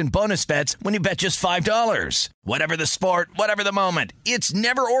 $150 in bonus bets when you bet just $5. Whatever the sport, whatever the moment, it's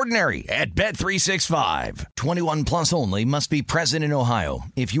never ordinary at Bet365. 21 plus only. Must be present in Ohio.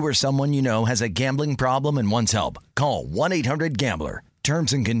 If you or someone you know has a gambling problem and wants help, call 1-800-GAMBLER.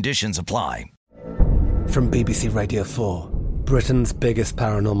 Terms and conditions apply. From BBC Radio 4, Britain's biggest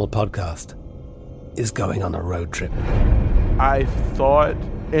paranormal podcast is going on a road trip. I thought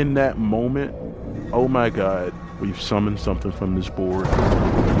in that moment, oh my God, we've summoned something from this board.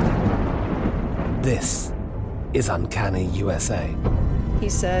 This is Uncanny USA. He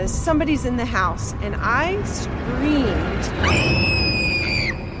says, somebody's in the house, and I screamed.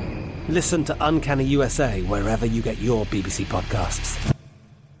 Listen to Uncanny USA wherever you get your BBC podcasts,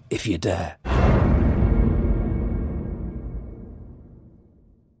 if you dare.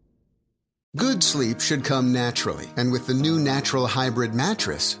 Good sleep should come naturally, and with the new Natural Hybrid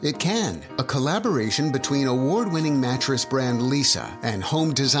mattress, it can. A collaboration between award-winning mattress brand Leesa and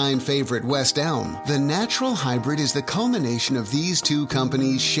home design favorite West Elm, the Natural Hybrid is the culmination of these two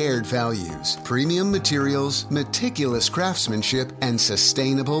companies' shared values: premium materials, meticulous craftsmanship, and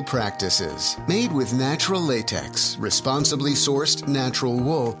sustainable practices. Made with natural latex, responsibly sourced natural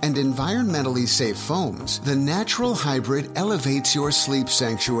wool, and environmentally safe foams, the Natural Hybrid elevates your sleep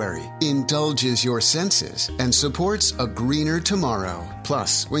sanctuary, indulges your senses, and supports a greener tomorrow.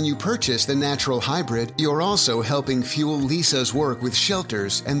 Plus, when you purchase the Natural Hybrid, you're also helping fuel Leesa's work with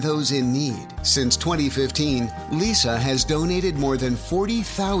shelters and those in need. Since 2015, Leesa has donated more than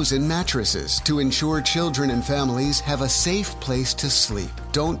 40,000 mattresses to ensure children and families have a safe place to sleep.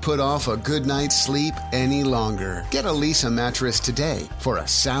 Don't put off a good night's sleep any longer. Get a Leesa mattress today for a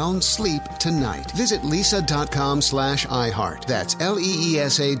sound sleep tonight. Visit leesa.com/iHeart. That's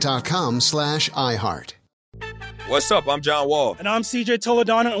LEESA.com/iHeart. What's up? I'm John Wall. And I'm CJ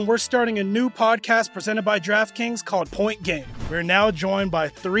Toledano, and we're starting a new podcast presented by DraftKings called Point Game. We're now joined by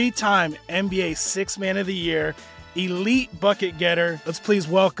three-time NBA Sixth Man of the Year, elite bucket getter. Let's please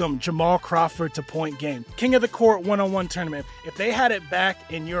welcome Jamal Crawford to Point Game. King of the Court one-on-one tournament. If they had it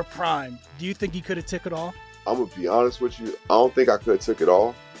back in your prime, do you think you could have took it all? I'm going to be honest with you. I don't think I could have took it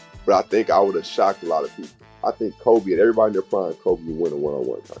all, but I think I would have shocked a lot of people. I think Kobe and everybody in their prime, Kobe would win a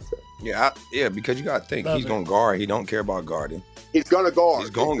one-on-one contest. Yeah, because you got to think, he's going to guard. He don't care about guarding. He's going to guard.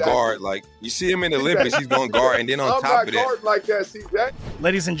 He's going to guard. Like, you see him in the Olympics, he's going to guard. And then on top of that. I'm not guarding like that, see that?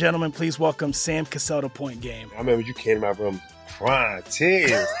 Ladies and gentlemen, please welcome Sam Cassell to Point Game. I remember you came out from crying,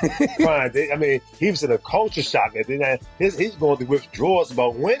 tears. I mean, he was in a culture shock. And then he's going through withdrawals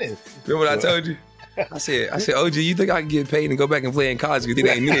about winning. Remember what I told you? I said, OG, you think I can get paid and go back and play in college because it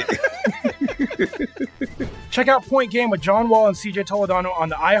ain't it? Check out Point Game with John Wall and CJ Toledano on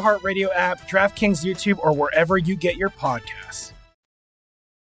the iHeartRadio app, DraftKings YouTube, or wherever you get your podcasts.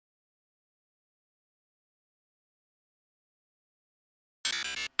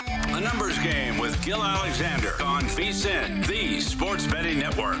 A Numbers Game with Gil Alexander on VSiN, the Sports Betting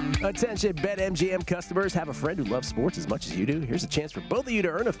Network. Attention BetMGM customers, have a friend who loves sports as much as you do. Here's a chance for both of you to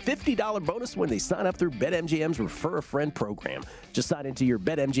earn a $50 bonus when they sign up through BetMGM's Refer a Friend program. Just sign into your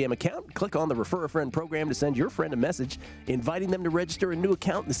BetMGM account, click on the Refer a Friend program to send your friend a message inviting them to register a new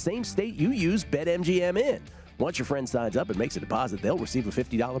account in the same state you use BetMGM in. Once your friend signs up and makes a deposit, they'll receive a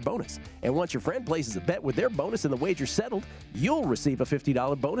 $50 bonus. And once your friend places a bet with their bonus and the wager settled, you'll receive a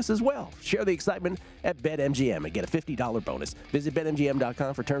 $50 bonus as well. Share the excitement at BetMGM and get a $50 bonus. Visit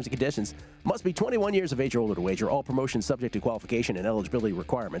BetMGM.com for terms and conditions. Must be 21 years of age or older to wager. All promotions subject to qualification and eligibility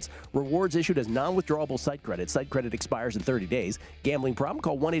requirements. Rewards issued as non-withdrawable site credit. Site credit expires in 30 days. Gambling problem?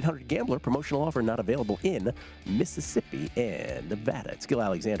 Call 1-800-GAMBLER. Promotional offer not available in Mississippi and Nevada. It's Gil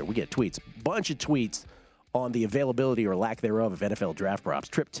Alexander. We get tweets. Bunch of tweets on the availability or lack thereof of NFL draft props.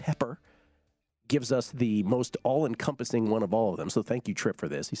 Trip Tepper gives us the most all-encompassing one of all of them. So thank you, Trip, for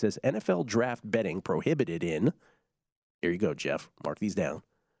this. He says, NFL draft betting prohibited in, here you go, Jeff, mark these down,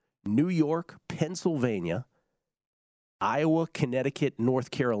 New York, Pennsylvania, Iowa, Connecticut,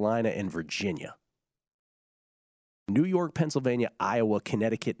 North Carolina, and Virginia. New York, Pennsylvania, Iowa,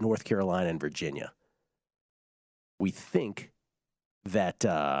 Connecticut, North Carolina, and Virginia. We think that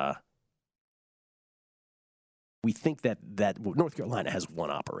North Carolina has one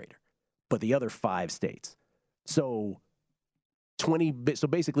operator, but the other 5 states. So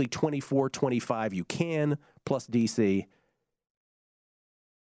basically 24, 25 you can, plus DC.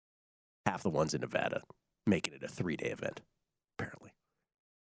 Half the ones in Nevada, making it a 3-day event, apparently.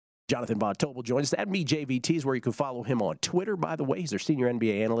 Jonathan Von Tobel joins us. At me, JVT is where you can follow him on Twitter, by the way. He's our senior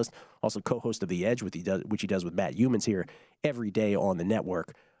NBA analyst, also co-host of The Edge, which he does with Matt Humans here every day on the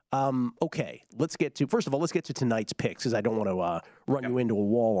network. Okay, let's get to tonight's picks, because I don't want to run you into a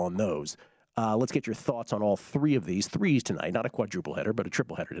wall on those. Let's get your thoughts on all three of these. Threes tonight, not a quadruple header, but a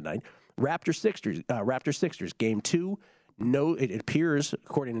triple header tonight. Raptors Sixers, game 2. No, it appears,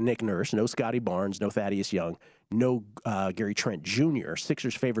 according to Nick Nurse, no Scotty Barnes, no Thaddeus Young, no Gary Trent Jr.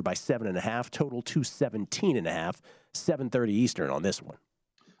 Sixers favored by 7.5, total 217.5, 7:30 Eastern on this one.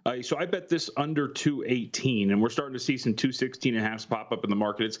 So I bet this under 218, and we're starting to see some 216.5s pop up in the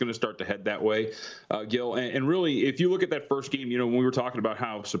market. It's going to start to head that way, Gil. And really, if you look at that first game, when we were talking about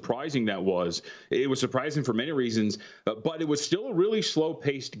how surprising that was, it was surprising for many reasons, but it was still a really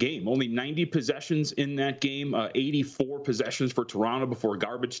slow-paced game. Only 90 possessions in that game, 84 possessions for Toronto before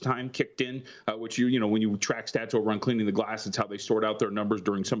garbage time kicked in, which when you track stats over on Cleaning the Glass, it's how they sort out their numbers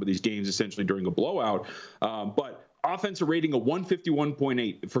during some of these games, essentially during a blowout. But offensive rating of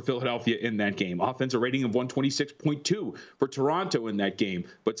 151.8 for Philadelphia in that game. Offensive rating of 126.2 for Toronto in that game.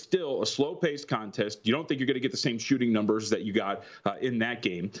 But still a slow-paced contest. You don't think you're going to get the same shooting numbers that you got in that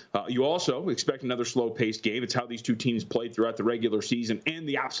game. You also expect another slow-paced game. It's how these two teams played throughout the regular season, and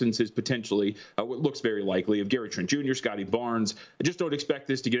the absences potentially, what looks very likely, of Gary Trent Jr., Scotty Barnes. I just don't expect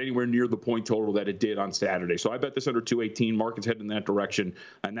this to get anywhere near the point total that it did on Saturday. So I bet this under 218. Market's heading in that direction,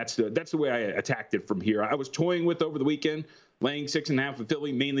 and that's the way I attacked it from here. I was toying with over the weekend, laying 6.5 with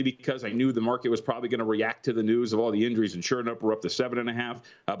Philly, mainly because I knew the market was probably going to react to the news of all the injuries, and sure enough, we're up to 7.5,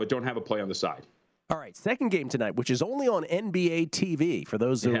 but don't have a play on the side. All right, second game tonight, which is only on NBA TV for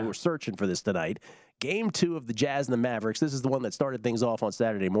those who were searching for this tonight. Game 2 of the Jazz and the Mavericks. This is the one that started things off on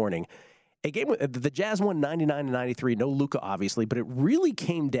Saturday morning. A game the Jazz won 99-93, no Luka, obviously, but it really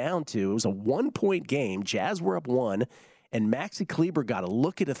came down to, it was a 1-point game. Jazz were up 1. And Maxi Kleber got a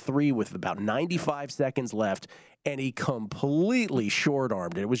look at a 3 with about 95 seconds left, and he completely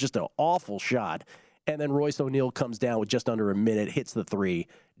short-armed it. It was just an awful shot. And then Royce O'Neal comes down with just under a minute, hits the 3.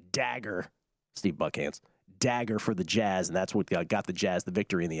 Dagger, Steve Buckhantz, dagger for the Jazz, and that's what got the Jazz the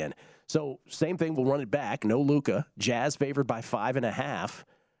victory in the end. So same thing, we'll run it back. No Luka. Jazz favored by 5.5.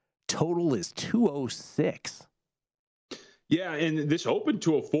 Total is 206. Yeah, and this opened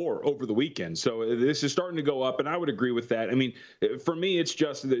to a 4 over the weekend. So this is starting to go up, and I would agree with that. I mean, for me, it's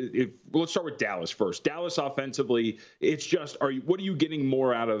just let's start with Dallas first. Dallas offensively, it's just what are you getting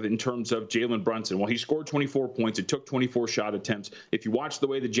more out of in terms of Jalen Brunson? Well, he scored 24 points. It took 24 shot attempts. If you watch the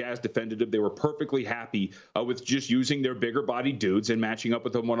way the Jazz defended him, they were perfectly happy with just using their bigger body dudes and matching up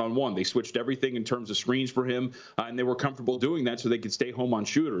with them one-on-one. They switched everything in terms of screens for him, and they were comfortable doing that so they could stay home on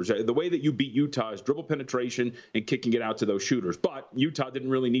shooters. The way that you beat Utah is dribble penetration and kicking it out to those shooters. But Utah didn't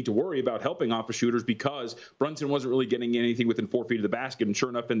really need to worry about helping off of shooters because Brunson wasn't really getting anything within 4 feet of the basket. And sure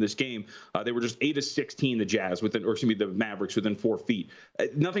enough, in this game, they were just 8 of 16, the Mavericks within 4 feet.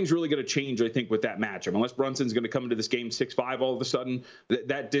 Nothing's really going to change, I think, with that matchup. Unless Brunson's going to come into this game 6'5" all of a sudden,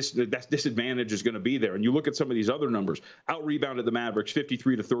 that disadvantage is going to be there. And you look at some of these other numbers. Out-rebounded the Mavericks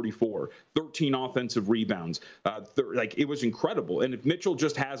 53-34, 13 offensive rebounds. It was incredible. And if Mitchell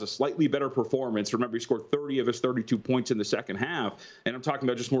just has a slightly better performance, remember he scored 30 of his 32 points in the second half, and I'm talking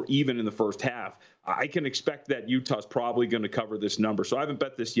about just more even in the first half, I can expect that Utah's probably going to cover this number. So I haven't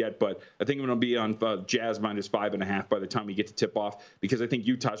bet this yet, but I think I'm going to be on Jazz minus 5.5 by the time we get to tip-off, because I think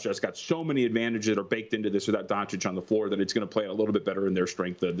Utah's just got so many advantages that are baked into this without Doncic on the floor that it's going to play a little bit better in their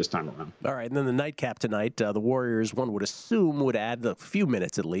strength this time around. All right, and then the nightcap tonight, the Warriors, one would assume, would add a few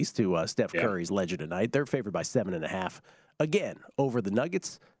minutes at least to Steph Curry's ledger tonight. They're favored by 7.5. Again, over the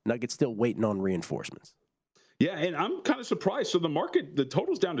Nuggets. Nuggets still waiting on reinforcements. Yeah, and I'm kind of surprised. So the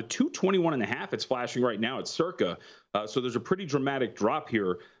total's down to 221.5. It's flashing right now. It's circa. So there's a pretty dramatic drop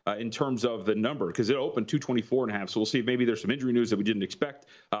here in terms of the number, because it opened 224.5. So we'll see if maybe there's some injury news that we didn't expect.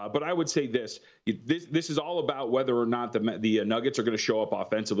 But I would say this is all about whether or not the Nuggets are going to show up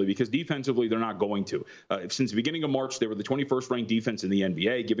offensively, because defensively they're not going to. Since the beginning of March, they were the 21st ranked defense in the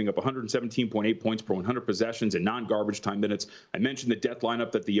NBA, giving up 117.8 points per 100 possessions and non-garbage time minutes. I mentioned the death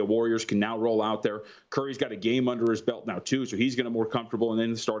lineup that the Warriors can now roll out there. Curry's got a game under his belt now too, so he's going to be more comfortable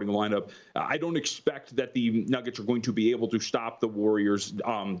in the starting lineup. I don't expect that the Nuggets are going to be able to stop the Warriors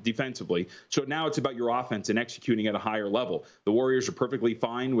defensively. So now it's about your offense and executing at a higher level. The Warriors are perfectly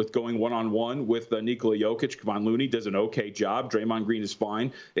fine with going one-on-one with Nikola Jokic. Kevon Looney does an okay job. Draymond Green is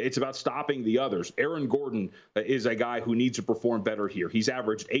fine. It's about stopping the others. Aaron Gordon is a guy who needs to perform better here. He's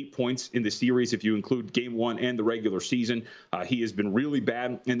averaged 8 points in the series if you include Game 1 and the regular season. He has been really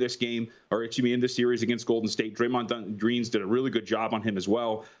bad in this game, in this series against Golden State. Draymond Green did a really good job on him as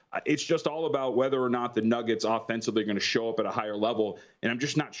well. It's just all about whether or not the Nuggets offensively are going to show up at a higher level, and I'm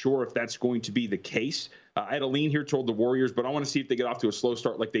just not sure if that's going to be the case. I had a lean here toward the Warriors, but I want to see if they get off to a slow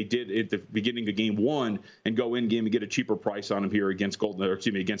start like they did at the beginning of Game 1 and go in game and get a cheaper price on them here against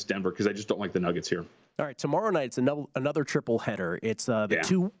against Denver, because I just don't like the Nuggets here. All right, tomorrow night it's another triple header. It's the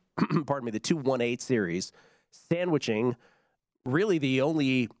two 1-8 series, sandwiching really the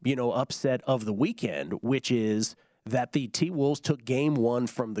only upset of the weekend, which is that the T-Wolves took Game 1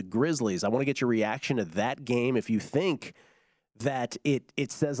 from the Grizzlies. I want to get your reaction to that game. If you think that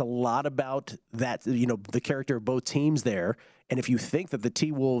it says a lot about that, the character of both teams there, and if you think that the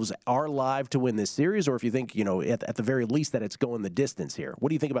T-Wolves are live to win this series, or if you think, at the very least that it's going the distance here. What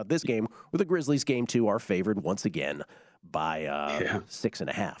do you think about this game, where the Grizzlies Game 2 are favored once again by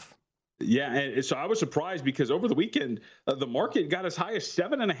 6.5? Yeah, and so I was surprised because over the weekend, the market got as high as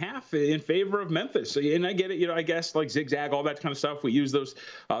 7.5 in favor of Memphis. And I get it, I guess like zigzag, all that kind of stuff. We use those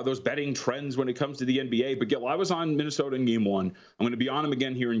betting trends when it comes to the NBA. But Gil, I was on Minnesota in Game 1. I'm going to be on them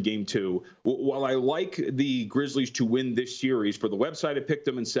again here in Game 2. While I like the Grizzlies to win this series, for the website, I picked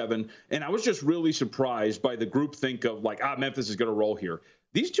them in 7. And I was just really surprised by the groupthink of Memphis is going to roll here.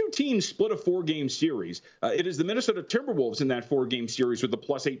 These two teams split a 4-game series. It is the Minnesota Timberwolves in that 4-game series with a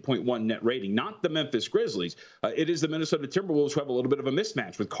plus 8.1 net rating, not the Memphis Grizzlies. It is the Minnesota Timberwolves who have a little bit of a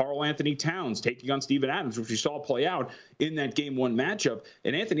mismatch with Karl Anthony Towns taking on Steven Adams, which we saw play out in that Game 1 matchup.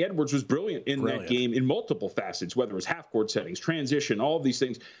 And Anthony Edwards was brilliant in that game in multiple facets, whether it was half-court settings, transition, all of these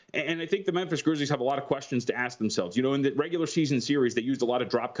things. And I think the Memphis Grizzlies have a lot of questions to ask themselves. In the regular season series, they used a lot of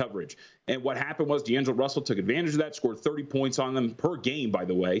drop coverage. And what happened was D'Angelo Russell took advantage of that, scored 30 points on them per game, by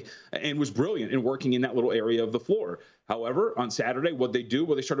the way, and was brilliant in working in that little area of the floor. However, on Saturday, what they do?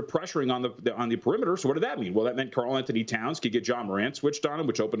 Well, they started pressuring on the perimeter. So what did that mean? Well, that meant Karl Anthony Towns could get Ja Morant switched on him,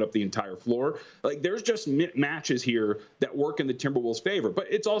 which opened up the entire floor. There's just matches here that work in the Timberwolves' favor. But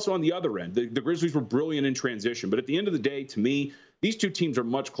it's also on the other end. The Grizzlies were brilliant in transition. But at the end of the day, to me, these two teams are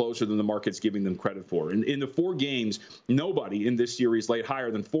much closer than the market's giving them credit for. In the 4 games, nobody in this series laid higher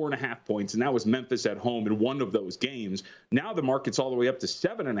than 4.5 points, and that was Memphis at home in one of those games. Now the market's all the way up to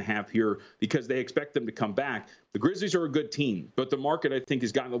 7.5 here because they expect them to come back. The Grizzlies are a good team, but the market, I think,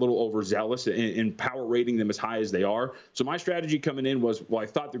 has gotten a little overzealous in power rating them as high as they are. So my strategy coming in was, I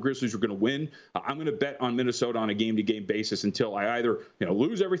thought the Grizzlies were going to win. I'm going to bet on Minnesota on a game-to-game basis until I either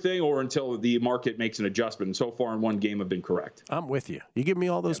lose everything or until the market makes an adjustment. And so far in one game, I've been correct. I'm with you. You give me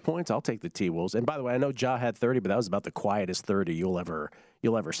all those points, I'll take the T-Wolves. And by the way, I know Ja had 30, but that was about the quietest 30 you'll ever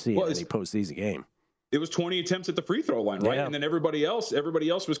see in any postseason game. It was 20 attempts at the free throw line, right? Yeah. And then everybody else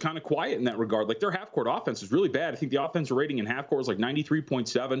was kind of quiet in that regard. Their half-court offense is really bad. I think the offensive rating in half-court is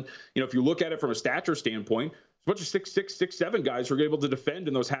 93.7. If you look at it from a stature standpoint, it's a bunch of 6'6", 6'7" guys who are able to defend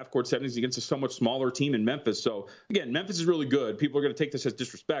in those half-court settings against a somewhat smaller team in Memphis. So, again, Memphis is really good. People are going to take this as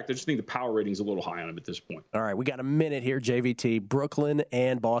disrespect. I just think the power rating is a little high on them at this point. All right, we got a minute here, JVT. Brooklyn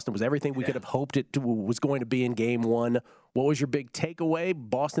and Boston was everything we could have hoped it was going to be in Game 1. What was your big takeaway?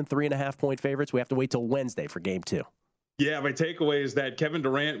 Boston 3.5-point favorites. We have to wait till Wednesday for Game 2. Yeah, my takeaway is that Kevin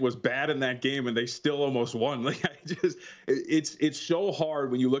Durant was bad in that game, and they still almost won. It's so hard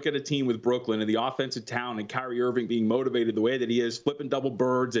when you look at a team with Brooklyn and the offensive talent and Kyrie Irving being motivated the way that he is, flipping double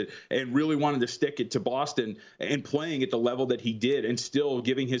birds and really wanting to stick it to Boston and playing at the level that he did and still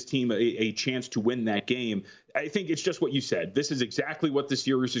giving his team a chance to win that game. I think it's just what you said. This is exactly what the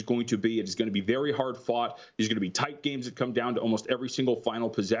series is going to be. It is going to be very hard fought. There's going to be tight games that come down to almost every single final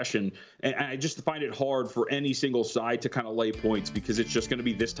possession. And I just find it hard for any single side to kind of lay points because it's just going to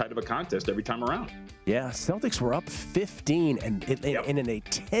be this tight of a contest every time around. Yeah, Celtics were up 15, and in a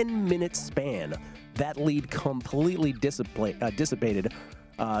 10-minute span, that lead completely dissipated,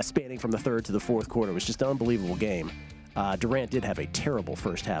 spanning from the third to the fourth quarter. It was just an unbelievable game. Durant did have a terrible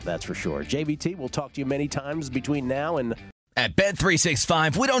first half, that's for sure. JVT, we'll talk to you many times between now and... At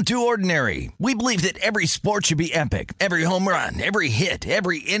Bet365, we don't do ordinary. We believe that every sport should be epic. Every home run, every hit,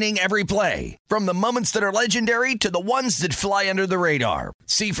 every inning, every play. From the moments that are legendary to the ones that fly under the radar.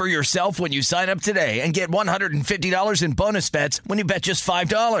 See for yourself when you sign up today and get $150 in bonus bets when you bet just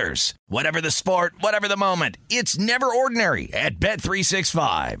 $5. Whatever the sport, whatever the moment, it's never ordinary at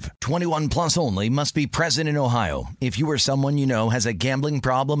Bet365. 21 plus only. Must be present in Ohio. If you or someone you know has a gambling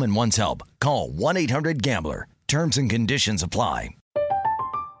problem and wants help, call 1-800-GAMBLER. Terms and conditions apply.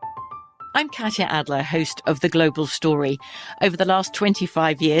 I'm Katya Adler, host of The Global Story. Over the last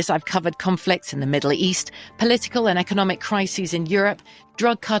 25 years, I've covered conflicts in the Middle East, political and economic crises in Europe,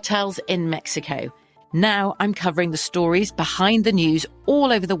 drug cartels in Mexico. Now I'm covering the stories behind the news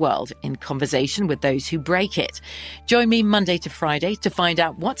all over the world in conversation with those who break it. Join me Monday to Friday to find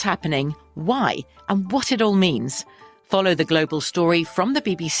out what's happening, why, and what it all means. Follow The Global Story from the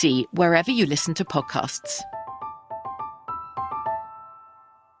BBC wherever you listen to podcasts.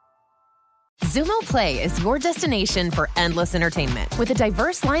 Xumo Play is your destination for endless entertainment. With a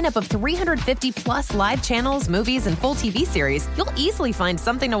diverse lineup of 350 plus live channels, movies, and full TV series, you'll easily find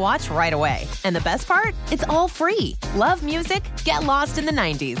something to watch right away. And the best part? It's all free. Love music? Get lost in the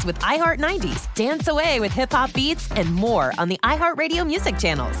 90s with iHeart 90s, dance away with hip-hop beats, and more on the iHeartRadio music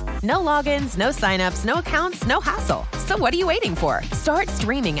channels. No logins, no signups, no accounts, no hassle. So what are you waiting for? Start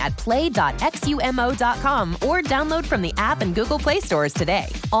streaming at play.xumo.com or download from the app and Google Play stores today.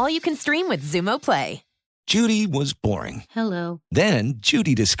 All you can stream with Xumo Play. Judy was boring. Hello. Then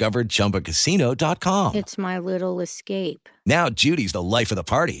Judy discovered ChumbaCasino.com. It's my little escape. Now Judy's the life of the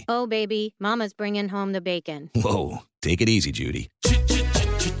party. Oh, baby, mama's bringing home the bacon. Whoa, take it easy, Judy.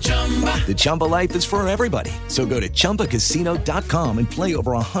 The Chumba life is for everybody. So go to ChumbaCasino.com and play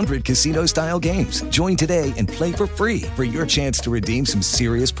over 100 casino-style games. Join today and play for free for your chance to redeem some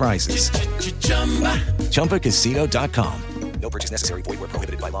serious prizes. ChumbaCasino.com. No purchase necessary. Void where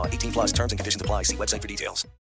prohibited by law. 18 plus terms and conditions apply. See website for details.